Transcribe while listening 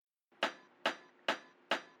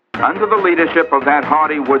Under the leadership of that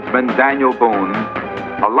hardy woodsman, Daniel Boone,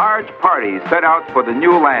 a large party set out for the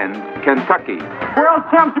new land, Kentucky. Girls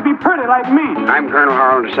tend to be pretty like me. I'm Colonel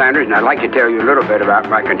Harold Sanders, and I'd like to tell you a little bit about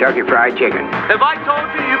my Kentucky Fried Chicken. Have I told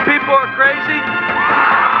you you people are crazy?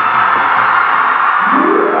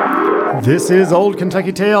 This is Old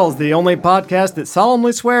Kentucky Tales, the only podcast that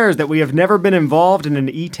solemnly swears that we have never been involved in an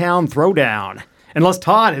E-Town throwdown. Unless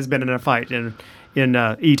Todd has been in a fight in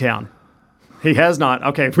E-Town. He has not.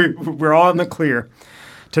 Okay, we're all in the clear.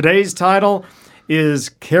 Today's title is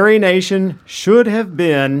Carrie Nation Should Have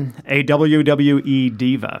Been a WWE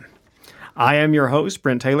Diva. I am your host,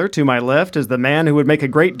 Brent Taylor. To my left is the man who would make a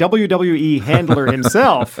great WWE handler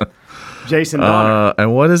himself, Jason Donner.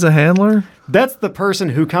 And what is a handler? That's the person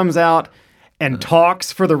who comes out and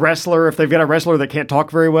talks for the wrestler if they've got a wrestler that can't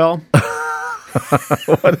talk very well.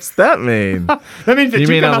 What does that mean? That means that you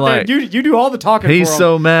come out there, you do all the talking for him. He's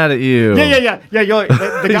so mad at you. Yeah.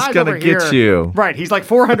 The He's guy's gonna over get here, you. Right, he's like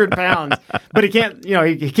 400 pounds, but he can't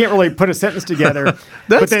really put a sentence together.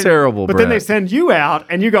 That's terrible, But Brent. then they send you out,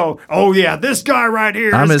 and you go, oh yeah, this guy right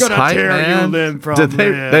here I'm is his going to hype tear man. you limb from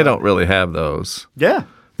limb. They don't really have those. Yeah.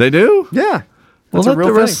 They do? Yeah. Well, That's a let real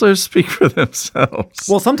the thing. wrestlers speak for themselves.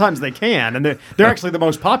 Well, sometimes they can, and they're actually the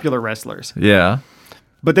most popular wrestlers. Yeah.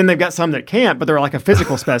 But then they've got some that can't, but they're like a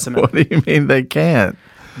physical specimen. What do you mean they can't?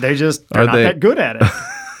 They're Are not they- that good at it.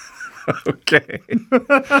 Okay.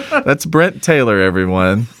 That's Brent Taylor,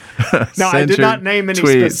 everyone. No, I Send did your not name any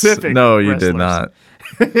tweets. specific No, you wrestlers. did not.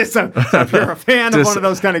 so if you're a fan of one of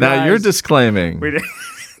those kind of guys. Now you're disclaiming.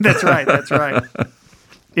 That's right.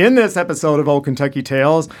 In this episode of Old Kentucky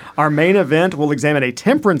Tales, our main event will examine a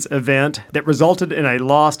temperance event that resulted in a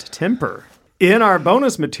lost temper. In our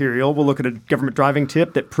bonus material, we'll look at a government driving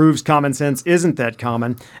tip that proves common sense isn't that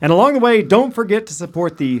common. And along the way, don't forget to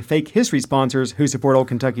support the fake history sponsors who support Old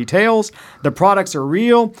Kentucky Tales. The products are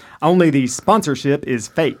real, only the sponsorship is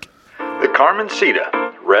fake. The Carmencita,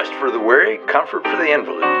 rest for the weary, comfort for the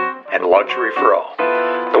invalid, and luxury for all.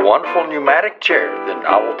 The wonderful pneumatic chair, the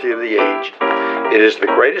novelty of the age. It is the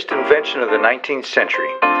greatest invention of the 19th century.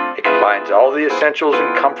 It combines all the essentials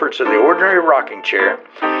and comforts of the ordinary rocking chair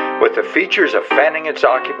with the features of fanning its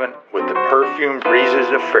occupant with the perfumed breezes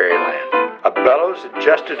of fairyland. A bellows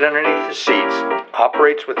adjusted underneath the seats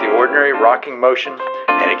operates with the ordinary rocking motion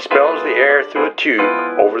and expels the air through a tube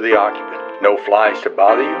over the occupant. No flies to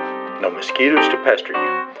bother you, no mosquitoes to pester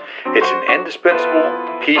you. It's an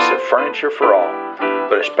indispensable piece of furniture for all,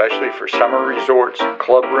 but especially for summer resorts,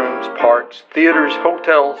 club rooms, parks, theaters,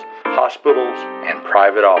 hotels, hospitals, and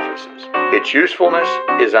private offices. Its usefulness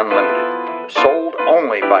is unlimited. Sold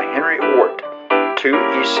only by Henry Ort, 2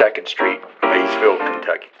 East 2nd Street, Maysville,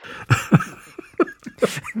 Kentucky.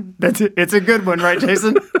 That's it. It's a good one, right,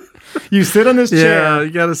 Jason? You sit on this chair. Yeah,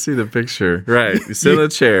 you got to see the picture. Right. You sit in a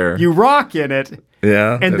chair. You rock in it.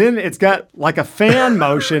 Yeah. And then it's got like a fan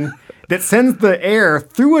motion that sends the air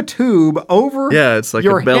through a tube over it's like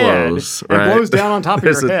your a bellows. head and right? blows down on top of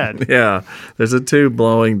your head. Yeah. There's a tube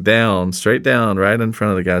blowing down, straight down, right in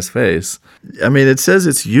front of the guy's face. I mean, it says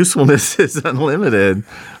its usefulness is unlimited,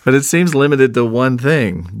 but it seems limited to one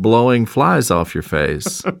thing, blowing flies off your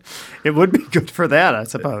face. It would be good for that, I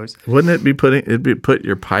suppose. Wouldn't it be put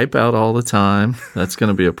your pipe out all the time? That's going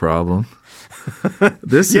to be a problem.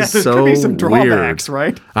 This is there so could be some drawbacks, weird.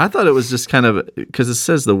 right? I thought it was just kind of because it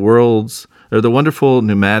says the wonderful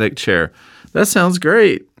pneumatic chair. That sounds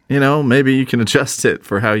great. Maybe you can adjust it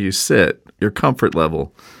for how you sit, your comfort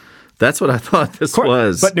level. That's what I thought this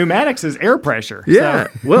was. But pneumatics is air pressure. Yeah.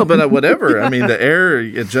 So. Well, but whatever. I mean, the air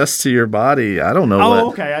adjusts to your body. I don't know what.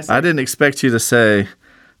 Okay. I see. I didn't expect you to say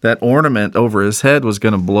that ornament over his head was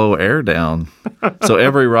going to blow air down. So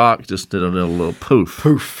every rock just did a little poof.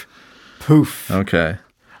 Poof. Okay.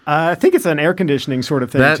 I think it's an air conditioning sort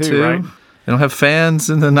of thing, That too, right? They don't have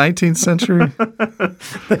fans in the 19th century?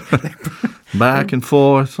 Back and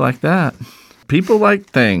forth like that. People like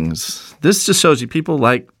things. This just shows you people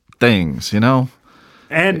like things,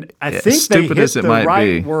 And I think they stupid hit as it the might right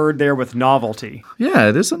be. word there with novelty. Yeah,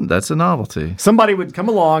 it isn't. That's a novelty. Somebody would come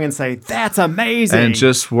along and say, that's amazing. And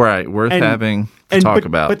just worth having to talk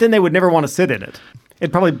about. But then they would never want to sit in it.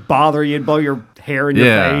 It'd probably bother you. It'd blow your hair in your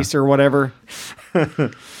face or whatever.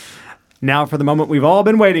 Now for the moment we've all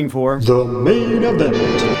been waiting for. The main event.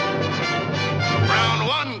 Round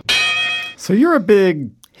one. So you're a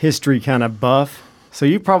big history kind of buff. So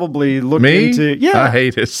you probably looked Me? into... Yeah. I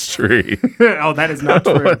hate history. Oh, that is not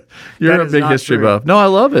true. You're That a is big not history true. buff. No, I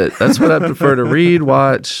love it. That's what I prefer to read,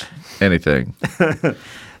 watch, anything.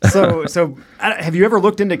 So have you ever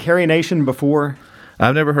looked into Carrie Nation before?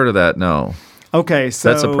 I've never heard of that, no. Okay, so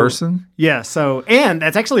That's a person? Yeah, so and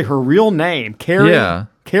that's actually her real name, Carrie. Yeah.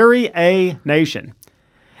 Carrie A. Nation.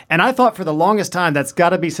 And I thought for the longest time that's got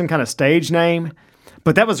to be some kind of stage name,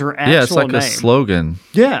 but that was her actual name. Yeah, it's like a slogan.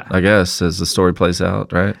 Yeah. I guess, as the story plays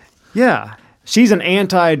out, right? Yeah. She's an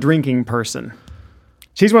anti-drinking person.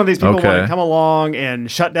 She's one of these people who want to come along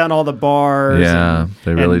and shut down all the bars. Yeah,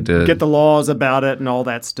 they really did. Get the laws about it and all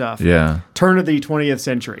that stuff. Yeah. Turn of the 20th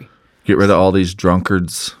century. Get rid of all these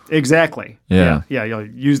drunkards. Exactly. Yeah. Yeah, you'll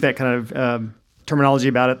use that kind of terminology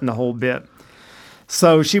about it in the whole bit.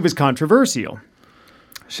 So she was controversial.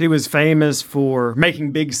 She was famous for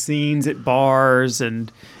making big scenes at bars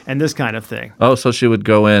and this kind of thing. Oh, so she would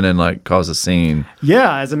go in and like cause a scene.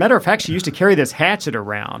 Yeah, as a matter of fact, she used to carry this hatchet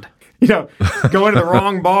around. Go into the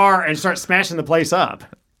wrong bar and start smashing the place up.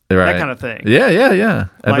 Right. That kind of thing. Yeah.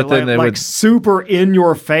 But then they would super in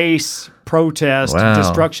your face protest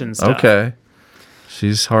destruction stuff. Okay.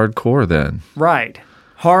 She's hardcore then. Right.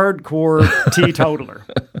 Hardcore teetotaler.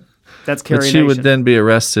 That's Carrie But she Nation. would then be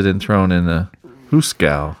arrested and thrown in a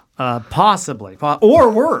hoosegow. Possibly. Or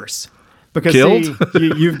worse. Because Killed?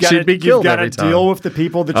 see, you've got She'd be to killed every time. deal with the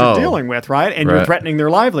people that you're dealing with, right? And you're Right. threatening their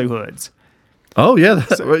livelihoods. Oh, yeah.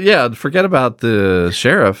 Yeah, forget about the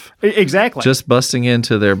sheriff. Exactly. Just busting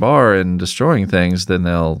into their bar and destroying things, then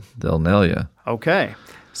they'll nail you. Okay.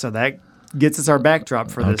 So that gets us our backdrop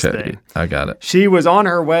for this thing. I got it. She was on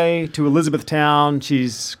her way to Elizabethtown.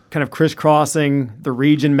 She's kind of crisscrossing the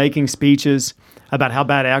region, making speeches about how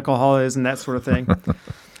bad alcohol is and that sort of thing.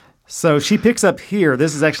 So she picks up here.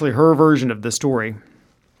 This is actually her version of the story.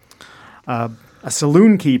 A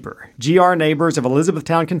saloon keeper, GR neighbors of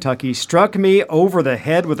Elizabethtown, Kentucky, struck me over the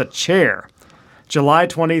head with a chair, July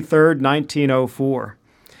 23rd, 1904,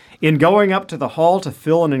 in going up to the hall to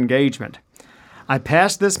fill an engagement. I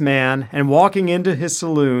passed this man and walking into his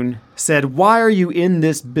saloon said, "Why are you in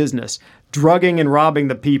this business, drugging and robbing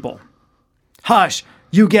the people?" "Hush,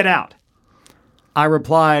 you get out." I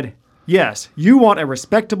replied, "Yes, you want a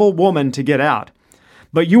respectable woman to get out,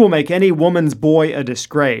 but you will make any woman's boy a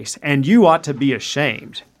disgrace, and you ought to be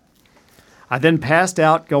ashamed." I then passed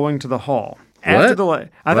out going to the hall. I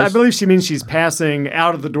believe she means she's passing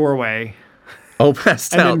out of the doorway. Oh,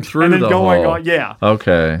 passed out through and then the going hall. on. Yeah.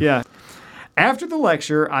 Okay. Yeah. After the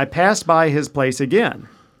lecture, I passed by his place again.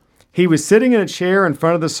 He was sitting in a chair in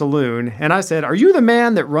front of the saloon, and I said, "Are you the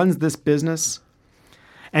man that runs this business?"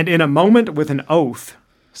 And in a moment, with an oath,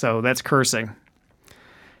 so that's cursing,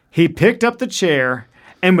 he picked up the chair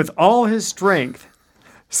and with all his strength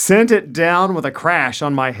sent it down with a crash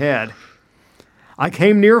on my head. I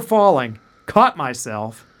came near falling, caught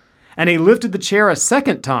myself, and he lifted the chair a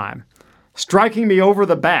second time, striking me over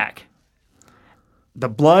the back. The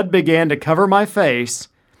blood began to cover my face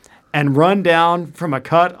and run down from a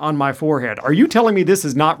cut on my forehead. Are you telling me this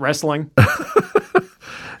is not wrestling?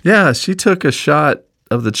 Yeah, she took a shot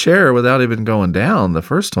of the chair without even going down, the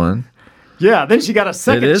first one. Yeah, then she got a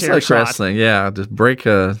second It is chair like shot. wrestling, yeah. Just break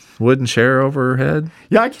a wooden chair over her head.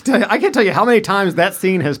 Yeah, I can't tell you how many times that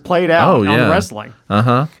scene has played out on wrestling.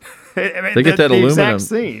 Uh-huh. They get that the aluminum, exact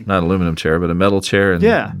scene. not aluminum chair, but a metal chair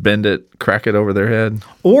and bend it, crack it over their head.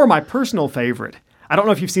 Or my personal favorite. I don't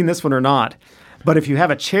know if you've seen this one or not, but if you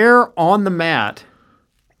have a chair on the mat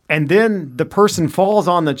and then the person falls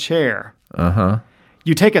on the chair,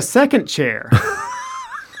 you take a second chair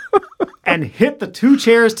and hit the two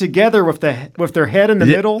chairs together with their head in the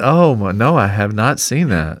middle. Oh, no, I have not seen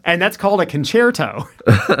that. And that's called a concerto.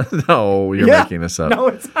 No, you're making this up. No,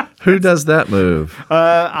 it's not. Who does that move?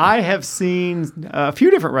 I have seen a few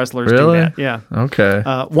different wrestlers do Really? that. Yeah. Okay.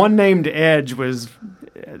 One named Edge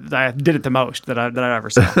I did it the most that I ever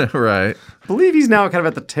saw. Right. I believe he's now kind of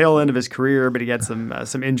at the tail end of his career, but he had some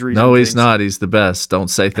injuries. No, and he's things. not. He's the best. Don't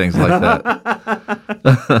say things like that.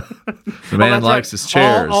 The man That's likes right. his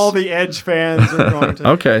chairs. All the Edge fans are going to.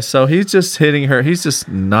 Okay, so he's just hitting her. He's just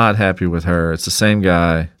not happy with her. It's the same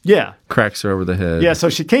guy. Yeah. Cracks her over the head. Yeah, so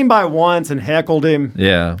she came by once and heckled him.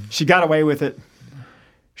 Yeah. She got away with it.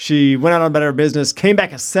 She went out about her business, came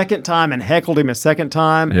back a second time and heckled him a second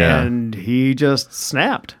time, and he just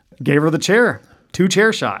snapped. Gave her the chair. 2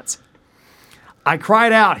 chair shots. I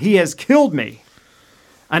cried out, "He has killed me."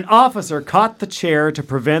 An officer caught the chair to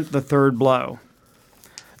prevent the third blow.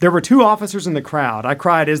 There were 2 officers in the crowd. I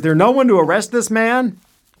cried, "Is there no one to arrest this man?"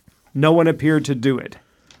 No one appeared to do it.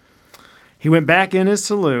 He went back in his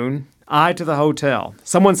saloon, I to the hotel.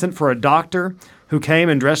 Someone sent for a doctor who came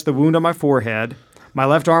and dressed the wound on my forehead. My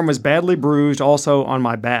left arm was badly bruised, also on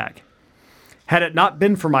my back. Had it not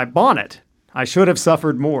been for my bonnet, I should have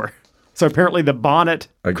suffered more. So apparently the bonnet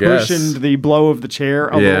cushioned the blow of the chair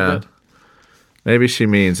a little bit. Maybe she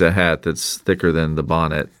means a hat that's thicker than the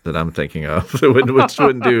bonnet that I'm thinking of, which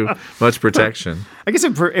wouldn't do much protection. I guess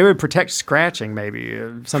it would protect scratching, maybe,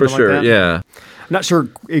 something For sure, like that. yeah. Not sure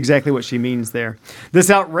exactly what she means there. This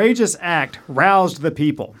outrageous act roused the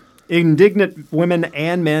people. Indignant women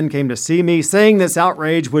and men came to see me, saying this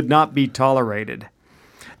outrage would not be tolerated.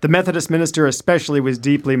 The Methodist minister especially was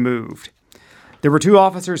deeply moved. There were 2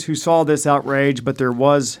 officers who saw this outrage, but there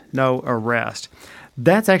was no arrest.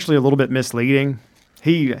 That's actually a little bit misleading.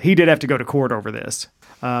 He did have to go to court over this.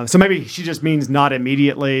 So maybe she just means not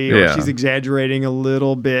immediately, or she's exaggerating a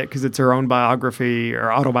little bit because it's her own biography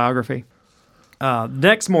or autobiography.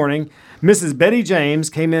 Next morning, Mrs. Betty James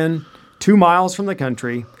came in 2 miles from the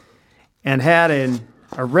country and had an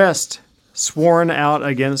arrest sworn out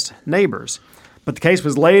against neighbors. But the case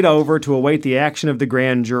was laid over to await the action of the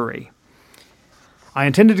grand jury. I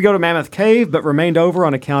intended to go to Mammoth Cave, but remained over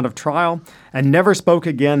on account of trial and never spoke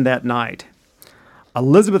again that night.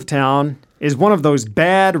 Elizabethtown is one of those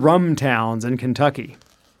bad rum towns in Kentucky.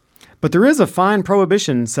 But there is a fine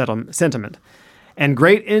prohibition sentiment, and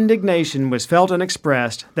great indignation was felt and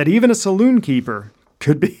expressed that even a saloon keeper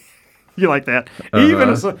could be... You like that?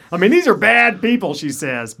 These are bad people, she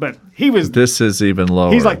says, but he was... This is even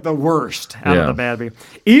lower. He's like the worst out of the bad people.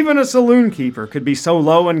 Even a saloon keeper could be so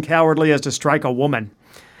low and cowardly as to strike a woman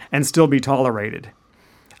and still be tolerated.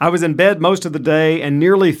 I was in bed most of the day and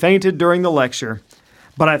nearly fainted during the lecture,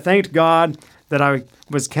 but I thanked God that I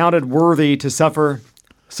was counted worthy to suffer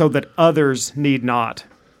so that others need not.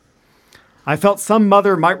 I felt some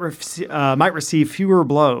mother might receive fewer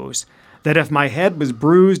blows, that if my head was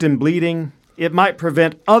bruised and bleeding, it might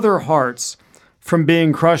prevent other hearts from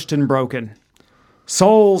being crushed and broken,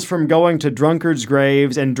 souls from going to drunkards'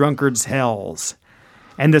 graves and drunkards' hells.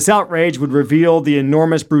 And this outrage would reveal the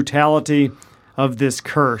enormous brutality of this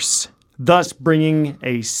curse, thus bringing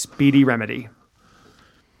a speedy remedy.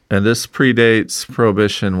 And this predates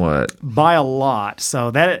Prohibition what? By a lot.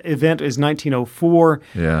 So that event is 1904.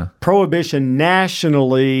 Yeah. Prohibition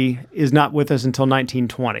nationally is not with us until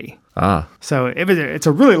 1920. So it's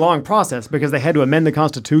a really long process because they had to amend the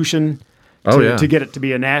Constitution to get it to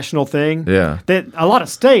be a national thing. Yeah. A lot of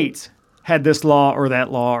states had this law or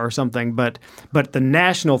that law or something, but the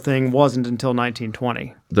national thing wasn't until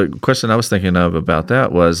 1920. The question I was thinking of about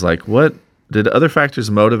that was like, what did other factors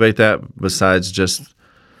motivate that besides just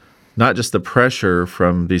not just the pressure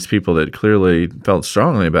from these people that clearly felt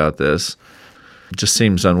strongly about this? It just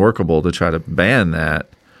seems unworkable to try to ban that.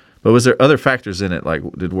 But was there other factors in it? Like,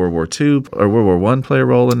 did World War II or World War I play a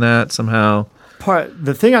role in that somehow?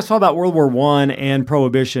 The thing I saw about World War I and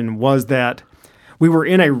Prohibition was that we were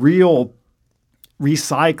in a real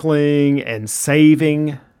recycling and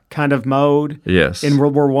saving kind of mode in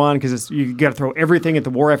World War I, because you got to throw everything at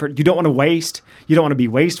the war effort. You don't want to waste. You don't want to be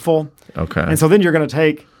wasteful. Okay. And so then you're going to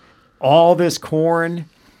take all this corn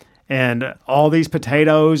and all these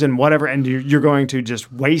potatoes and whatever, and you're going to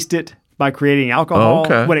just waste it by creating alcohol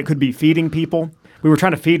when it could be feeding people. We were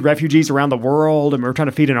trying to feed refugees around the world, and we were trying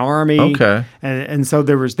to feed an army. Okay. And so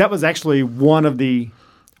that was actually one of the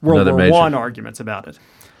World War I arguments about it.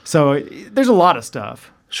 So there's a lot of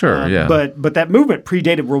stuff. Sure, yeah. But that movement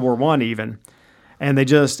predated World War I even, and I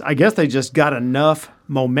guess they just got enough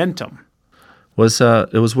momentum.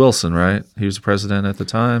 It was Wilson, right? He was the president at the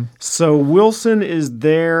time. So Wilson is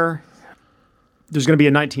there. There's going to be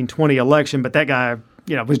a 1920 election, but that guy,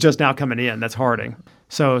 was just now coming in. That's Harding.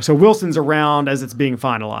 So Wilson's around as it's being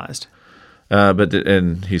finalized.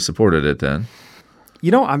 And he supported it then.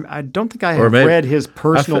 I don't think I have read his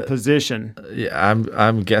personal position. Yeah,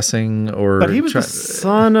 I'm guessing, but he was the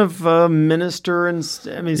son of a minister, and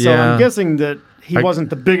I'm guessing that he wasn't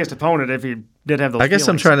the biggest opponent if he did have those. I guess feelings.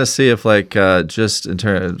 I'm trying to see if just in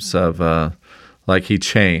terms of he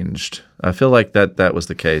changed. I feel like that was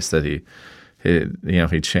the case, that he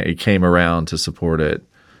came around to support it.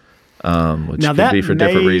 Which could be for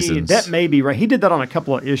different reasons. That may be right. He did that on a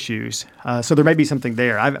couple of issues, so there may be something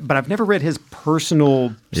there. But I've never read his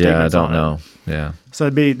personal statements. Yeah, I don't know. Yeah. So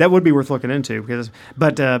that would be worth looking into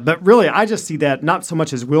but really, I just see that not so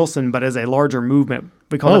much as Wilson, but as a larger movement.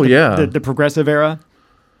 We call it the progressive era.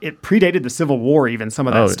 It predated the Civil War, even some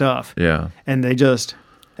of that stuff. Yeah. And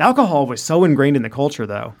alcohol was so ingrained in the culture,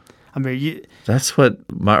 though. That's what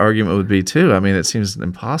my argument would be too. It seems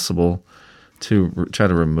impossible to try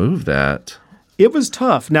to remove that. It was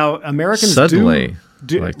tough. Now, Americans suddenly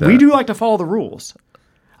like that. We do like to follow the rules.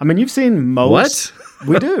 You've seen most. What?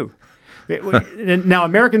 We do. Now,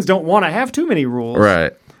 Americans don't want to have too many rules.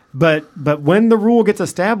 Right. But when the rule gets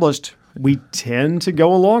established, we tend to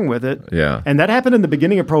go along with it. Yeah. And that happened in the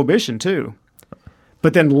beginning of Prohibition, too.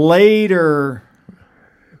 But then later,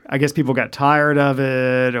 I guess people got tired of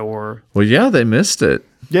it, or Well, yeah, they missed it.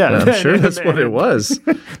 Yeah. I'm sure that's what it was.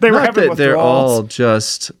 They were Not having that they're withdrawals. all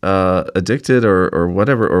just addicted or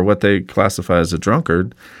whatever, or what they classify as a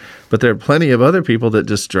drunkard, but there are plenty of other people that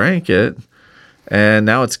just drank it, and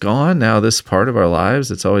now it's gone. Now this part of our lives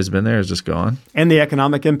that's always been there is just gone. and the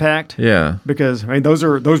economic impact. Yeah. Because I mean, those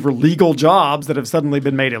were legal jobs that have suddenly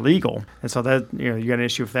been made illegal, and so that you got an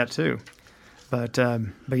issue with that too. But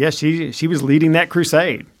yeah, she was leading that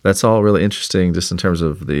crusade. That's all really interesting, just in terms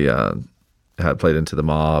of the how it played into the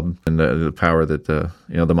mob and the power that the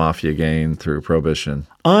mafia gained through prohibition.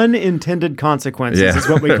 Unintended consequences Yeah, is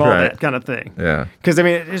what we call right. that kind of thing. Yeah, Because I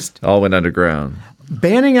mean, it's just all went underground.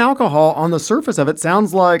 banning alcohol on the surface of it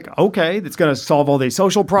sounds like okay, that's going to solve all these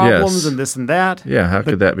social problems Yes. and this and that. Yeah, how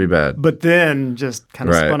could that be bad? But then just kind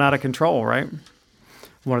of Right. spun out of control, right?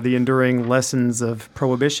 One of the enduring lessons of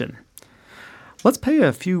prohibition. Let's pay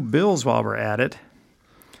a few bills while we're at it.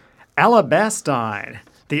 Alabastine,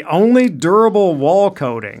 the only durable wall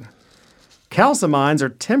coating. Calcimines are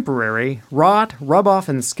temporary, rot, rub off,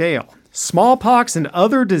 and scale. Smallpox and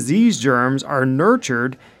other disease germs are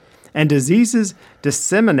nurtured and diseases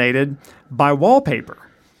disseminated by wallpaper.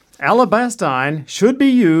 Alabastine should be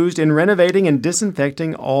used in renovating and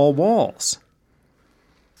disinfecting all walls.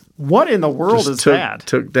 What in the world is that?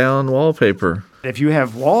 Took down wallpaper. If you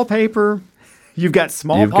have wallpaper, you've got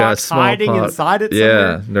smallpox hiding inside it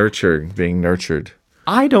Yeah, somewhere. nurtured, being nurtured.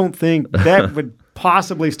 I don't think that would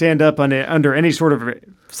possibly stand up under any sort of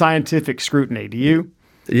scientific scrutiny. Do you?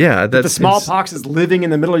 Yeah, The that's smallpox is living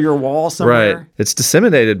in the middle of your wall somewhere. right. It's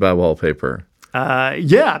disseminated by wallpaper.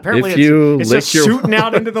 Yeah, apparently If you it's lick just your shooting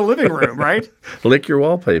out into the living room, right? Lick your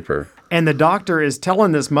wallpaper. And the doctor is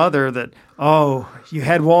telling this mother that, oh, you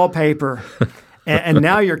had wallpaper, and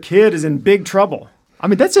now your kid is in big trouble. I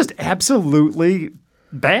mean, that's just absolutely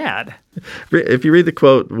bad. If you read the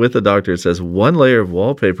quote with the doctor, it says, one layer of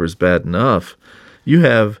wallpaper is bad enough. You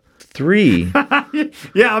have 3.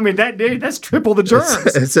 Yeah, I mean, that's triple the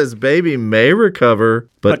germs. It says, baby may recover,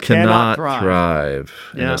 but cannot cannot thrive. thrive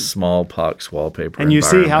in Yeah. a smallpox wallpaper And you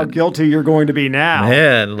see how environment. guilty you're going to be now.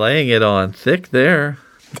 Man, laying it on thick there.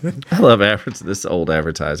 I love this old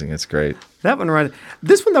advertising. It's great. That one right.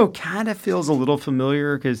 This one, though, kind of feels a little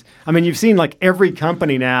familiar because, I mean, you've seen like every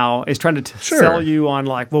company now is trying to Sure. sell you on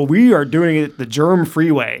like, well, we are doing it the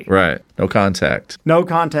germ-free way. Right. No contact. No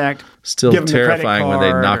contact. Still Give 'em the credit terrifying when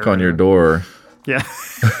they card knock or- on your door. Yeah.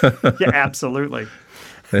 Yeah, absolutely.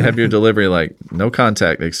 They have your delivery like, no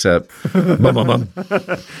contact except bum, bum, bum.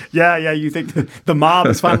 Yeah, you think the mob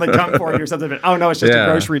has finally come for you or something. But, oh, no, it's just a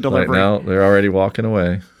grocery delivery. Like, no, they're already walking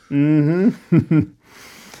away.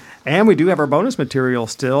 And we do have our bonus material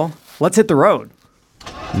still. Let's hit the road.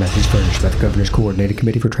 Message furnished by the Governor's Coordinated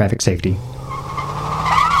Committee for Traffic Safety.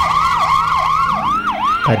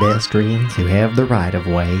 Pedestrians who have the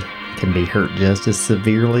right-of-way can be hurt just as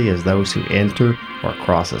severely as those who enter or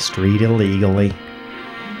cross a street illegally.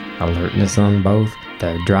 Alertness on both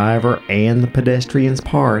the driver and the pedestrian's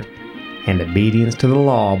part, and obedience to the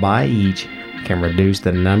law by each, can reduce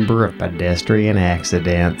the number of pedestrian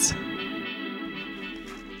accidents.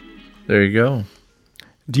 There you go.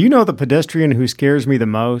 Do you know the pedestrian who scares me the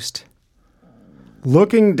most?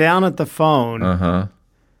 Looking down at the phone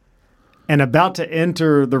and about to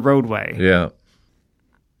enter the roadway. Yeah.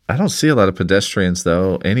 I don't see a lot of pedestrians,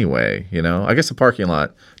 though, anyway. I guess a parking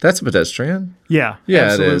lot. That's a pedestrian. Yeah, Yeah,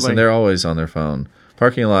 absolutely. it is. And they're always on their phone.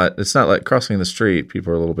 Parking lot, it's not like crossing the street.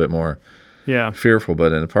 People are a little bit more Yeah. fearful,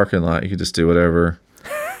 but in a parking lot, you can just do whatever.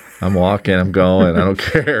 I'm walking, I'm going, I don't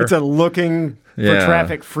care. It's a looking for Yeah.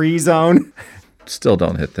 traffic free zone. Still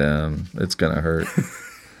don't hit them. It's going to hurt.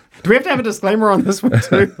 Do we have to have a disclaimer on this one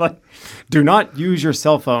too? Like, do not use your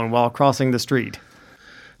cell phone while crossing the street.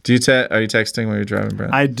 Are you texting when you're driving,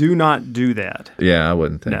 Brent? I do not do that. Yeah, I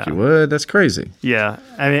wouldn't think No. you would. That's crazy. Yeah.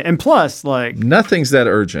 I mean, and plus, like, Nothing's that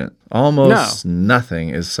urgent. Almost nothing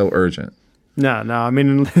is so urgent. no. I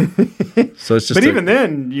mean, So it's just but even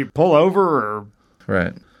then, you pull over or.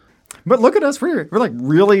 right. But look at us. We're like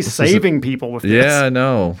really saving people with this. Yeah, I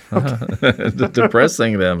know.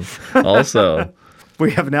 Depressing them also.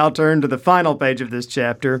 We have now turned to the final page of this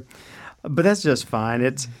chapter, but that's just fine.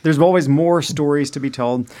 There's always more stories to be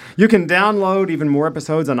told. You can download even more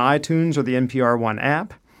episodes on iTunes or the NPR One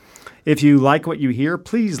app. If you like what you hear,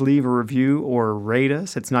 please leave a review or rate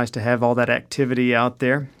us. It's nice to have all that activity out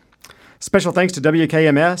there. Special thanks to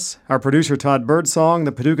WKMS, our producer Todd Birdsong,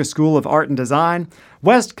 the Paducah School of Art and Design,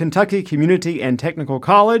 West Kentucky Community and Technical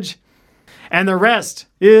College, and the rest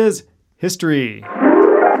is history.